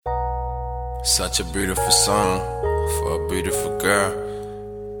Such a beautiful song for a beautiful girl.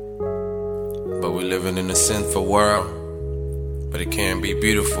 But we're living in a sinful world. But it can be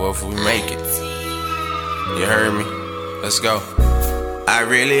beautiful if we make it. You heard me? Let's go. I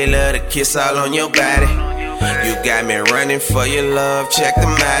really love to kiss all on your body. You got me running for your love, check the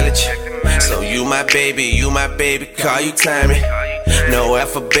mileage. So you my baby, call you Tommy. No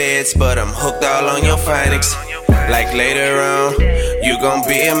alphabets, but I'm hooked all on your phonics. Like later on, you gon'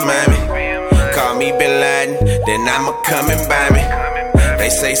 be a mommy. Call me Bin Laden, then I'ma come and buy me. They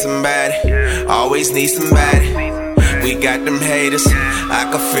say somebody always need somebody. We got them haters, I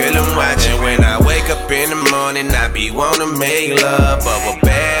can feel them watching. When I wake up in the morning, I be wanna make love. Of a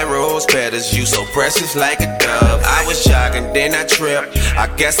bad rose petals, you so precious like a dove. I was jogging, then I tripped, I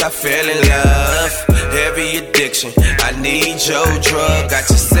guess I fell in love. Heavy addiction, I need your drug. Got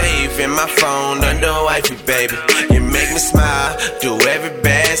you safe in my phone under wifey, baby. You make me smile through every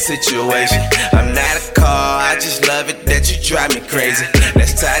bad situation. I'm not a car, I just love it that you drive me crazy.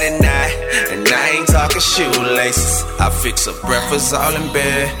 Let's tie the knot, and I ain't talking shoelaces. I fix up breakfast all in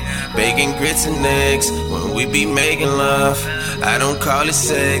bed, bacon, grits, and eggs. When we be making love, I don't call it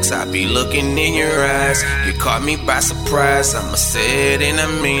sex. I be looking in your eyes. You caught me by surprise. I'ma say it and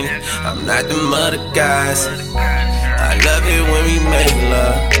I mean it. I'm not the other guys. I love it when we make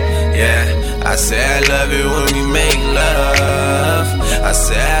love. Yeah, I say I love it when we make love. I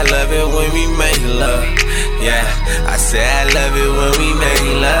say I love it when we make love. Yeah, I say I love it when we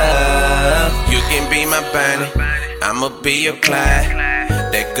make love. You can be my bunny, I'ma be your Clyde.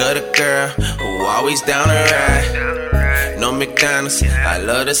 That gutter girl who always down to ride. No McDonald's, I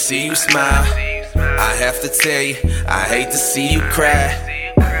love to see you smile. I have to tell you, I hate to see you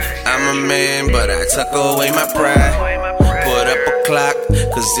cry. I'm a man, but I tuck away my pride. Put up a clock,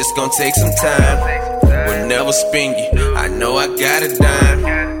 cause it's gon' take some time. Will never spin you, I know I got a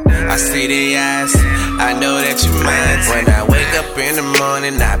dime. I see the eyes, I know that you're mine. When I wake up in the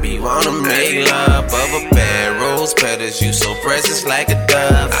morning, I be wanna make love. Of a bad rose petals, you so precious like a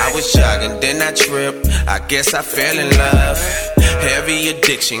dove. I was jogging, then I tripped, I guess I fell in love. Heavy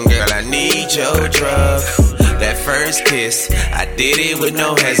addiction, girl, I need your drug. That first kiss, I did it with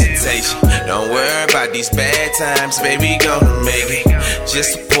no hesitation. Don't worry about these bad times, baby, gonna make it.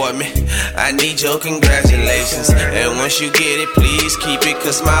 Just support me, I need your congratulations. And once you get it, please keep it,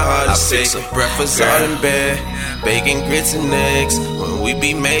 cause my heart is sick. I fix up breakfast all in bed, bacon, grits, and eggs. When we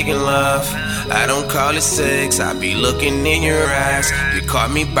be making love, I don't call it sex. I be looking in your eyes. You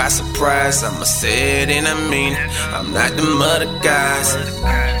caught me by surprise. I'ma say it and I mean it. I'm not the other guys.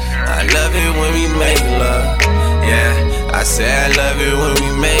 I love it when we make love. Yeah, I say I love it when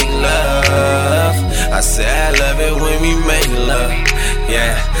we make love. I say I love it when we make love.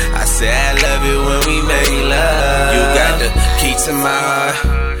 Yeah, I say I love it when we make love. You got the key to my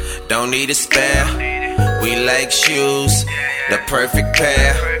heart, don't need a spare. We like shoes, the perfect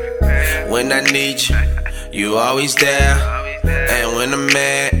pair. When I need you, you always there. And when I'm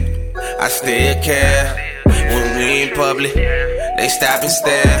mad, I still care. When we in public, they stop and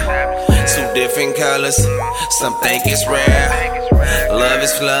stare. Two different colors, some think it's rare. Love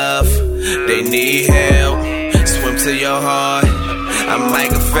is love, they need help. Swim to your heart, I'm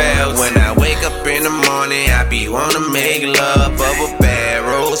Michael Phelps. When I wake up in the morning, I be wanna make love. Of a bad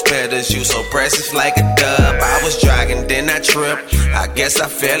rose petals, you so precious like a dove. I was jogging, then I tripped, I guess I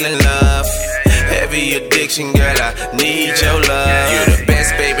fell in love. Heavy addiction, girl, I need your love. You the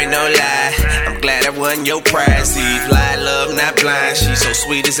best, baby, no lie. I'm glad I won your prize. See, fly, love, not blind. She so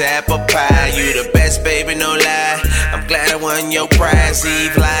sweet as apple pie. You the best, baby, no lie. I'm glad I won your prize. See,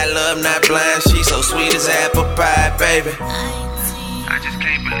 fly, love, not blind. She so sweet as apple pie, baby. I just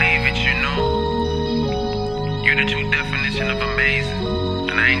can't believe it, you know. You're the true definition of amazing.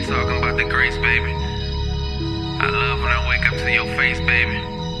 And I ain't talking about the grace, baby. I love when I wake up to your face, baby.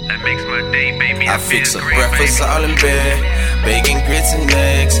 That makes my day, baby. I fix up breakfast all in bed, bacon, grits, and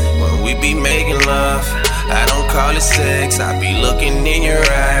eggs. When we be making love, I don't call it sex. I be looking in your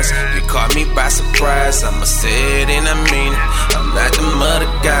eyes. You caught me by surprise. I'ma say it and I mean it. I'm not the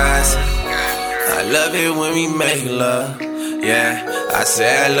other guys. I love it when we make love. Yeah, I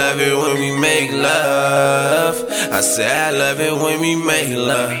say I love it when we make love. I say I love it when we make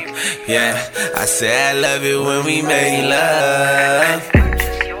love. Yeah, I say I love it when we make love.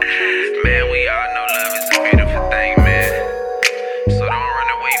 Man, we